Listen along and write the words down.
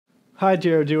Hi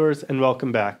dear doers and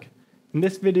welcome back. In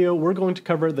this video we're going to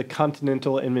cover the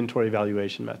Continental inventory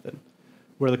valuation method,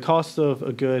 where the cost of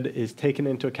a good is taken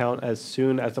into account as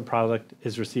soon as the product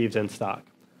is received in stock.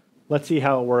 Let's see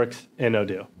how it works in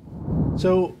Odoo.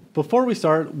 So before we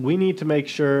start, we need to make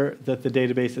sure that the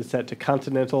database is set to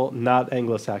Continental, not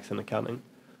Anglo-Saxon accounting.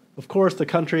 Of course, the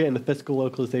country and the fiscal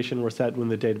localization were set when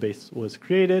the database was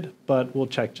created, but we'll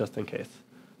check just in case.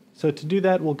 So to do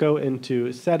that, we'll go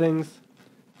into Settings,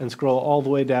 and scroll all the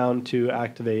way down to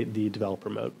activate the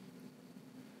developer mode.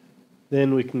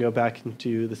 Then we can go back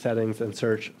into the settings and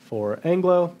search for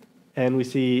Anglo, and we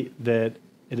see that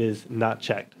it is not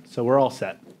checked. So we're all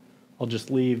set. I'll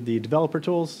just leave the developer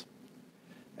tools.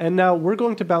 And now we're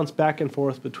going to bounce back and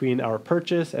forth between our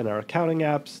purchase and our accounting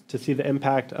apps to see the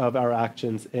impact of our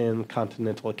actions in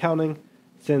Continental accounting,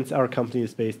 since our company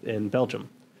is based in Belgium.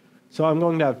 So I'm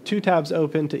going to have two tabs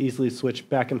open to easily switch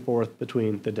back and forth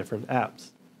between the different apps.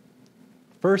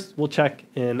 First, we'll check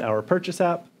in our purchase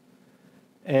app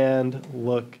and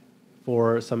look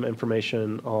for some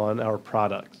information on our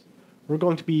products. We're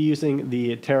going to be using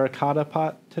the terracotta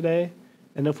pot today,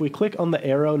 and if we click on the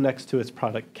arrow next to its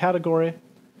product category,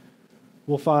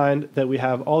 we'll find that we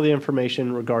have all the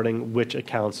information regarding which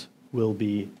accounts will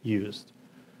be used.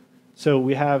 So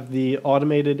we have the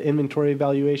automated inventory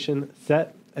valuation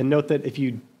set, and note that if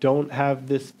you don't have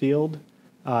this field,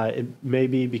 it may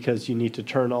be because you need to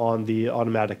turn on the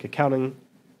automatic accounting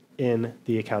in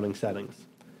the accounting settings.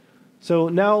 So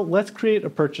now let's create a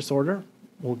purchase order.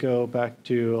 We'll go back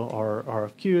to our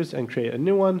RFQs and create a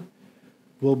new one.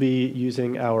 We'll be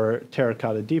using our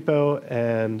terracotta depot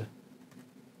and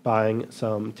buying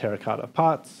some terracotta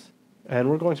pots. And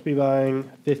we're going to be buying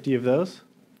 50 of those.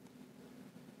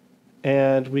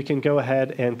 And we can go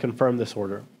ahead and confirm this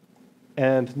order.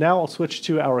 And now I'll switch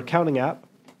to our accounting app.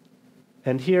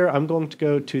 And here I'm going to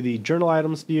go to the journal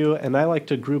items view, and I like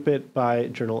to group it by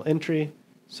journal entry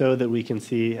so that we can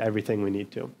see everything we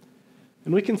need to.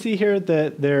 And we can see here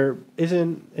that there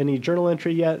isn't any journal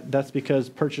entry yet. That's because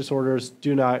purchase orders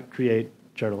do not create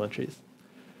journal entries.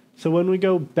 So when we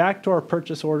go back to our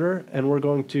purchase order and we're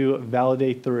going to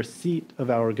validate the receipt of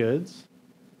our goods,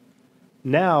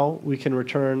 now we can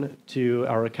return to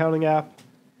our accounting app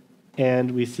and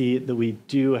we see that we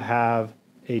do have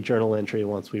a journal entry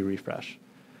once we refresh.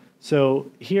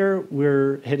 So here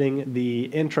we're hitting the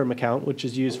interim account, which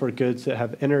is used for goods that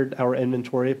have entered our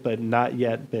inventory but not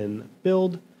yet been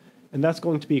billed, and that's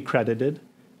going to be credited.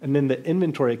 And then the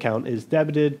inventory account is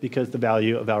debited because the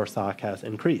value of our stock has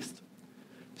increased.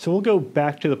 So we'll go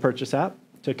back to the purchase app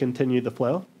to continue the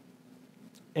flow,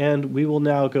 and we will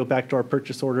now go back to our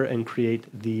purchase order and create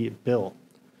the bill.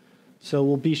 So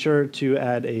we'll be sure to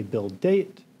add a bill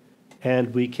date,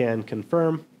 and we can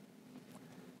confirm.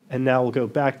 And now we'll go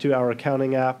back to our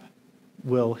accounting app.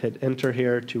 We'll hit enter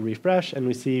here to refresh, and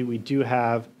we see we do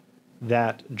have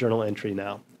that journal entry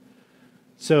now.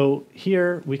 So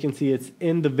here we can see it's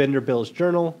in the vendor bills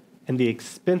journal, and the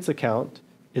expense account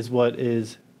is what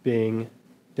is being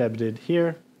debited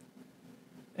here,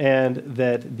 and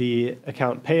that the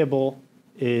account payable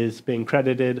is being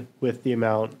credited with the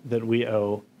amount that we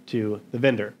owe to the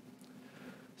vendor.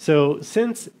 So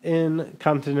since in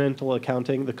Continental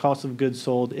accounting, the cost of goods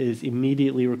sold is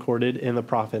immediately recorded in the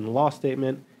profit and loss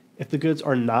statement, if the goods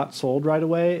are not sold right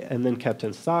away and then kept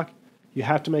in stock, you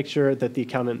have to make sure that the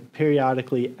accountant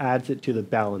periodically adds it to the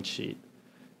balance sheet.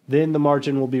 Then the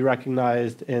margin will be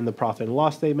recognized in the profit and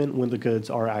loss statement when the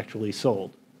goods are actually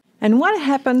sold. And what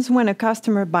happens when a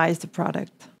customer buys the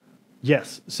product?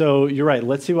 Yes, so you're right.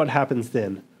 Let's see what happens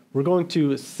then. We're going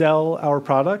to sell our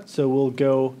product, so we'll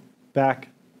go back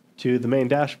to the main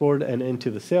dashboard and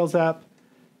into the sales app,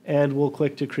 and we'll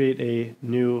click to create a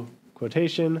new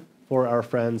quotation for our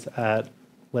friends at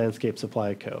Landscape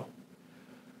Supply Co.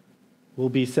 We'll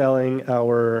be selling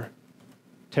our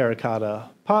terracotta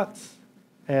pots,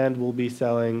 and we'll be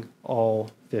selling all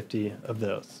 50 of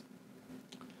those.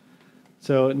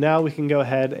 So now we can go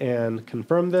ahead and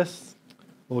confirm this.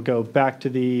 We'll go back to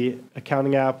the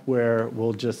accounting app where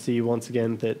we'll just see once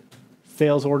again that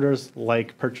sales orders,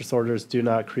 like purchase orders, do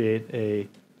not create a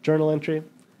journal entry.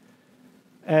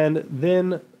 And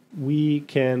then we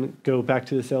can go back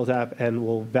to the sales app and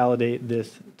we'll validate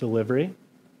this delivery.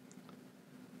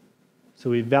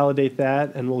 So we validate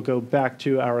that and we'll go back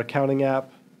to our accounting app,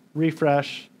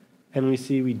 refresh, and we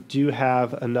see we do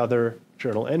have another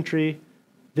journal entry.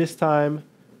 This time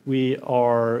we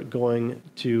are going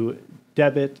to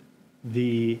debit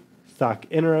the stock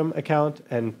interim account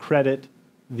and credit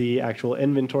the actual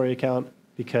inventory account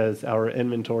because our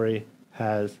inventory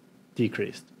has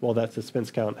decreased while that suspense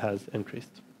count has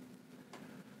increased.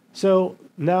 So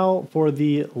now for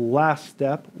the last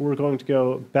step, we're going to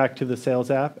go back to the sales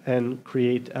app and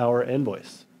create our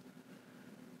invoice.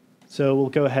 So we'll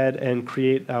go ahead and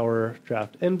create our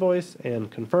draft invoice and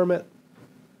confirm it.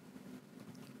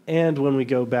 And when we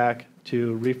go back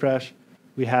to refresh,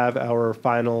 we have our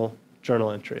final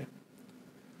journal entry.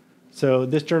 So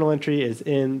this journal entry is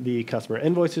in the customer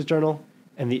invoices journal,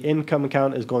 and the income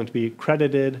account is going to be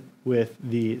credited with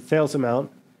the sales amount,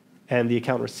 and the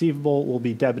account receivable will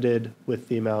be debited with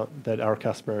the amount that our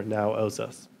customer now owes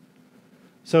us.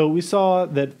 So we saw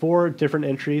that 4 different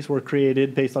entries were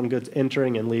created based on goods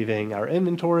entering and leaving our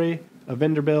inventory, a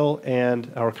vendor bill,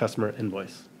 and our customer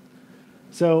invoice.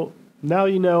 So now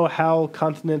you know how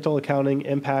Continental accounting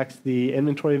impacts the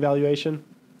inventory valuation.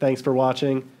 Thanks for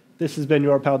watching. This has been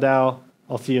your pal Dow.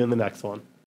 I'll see you in the next one.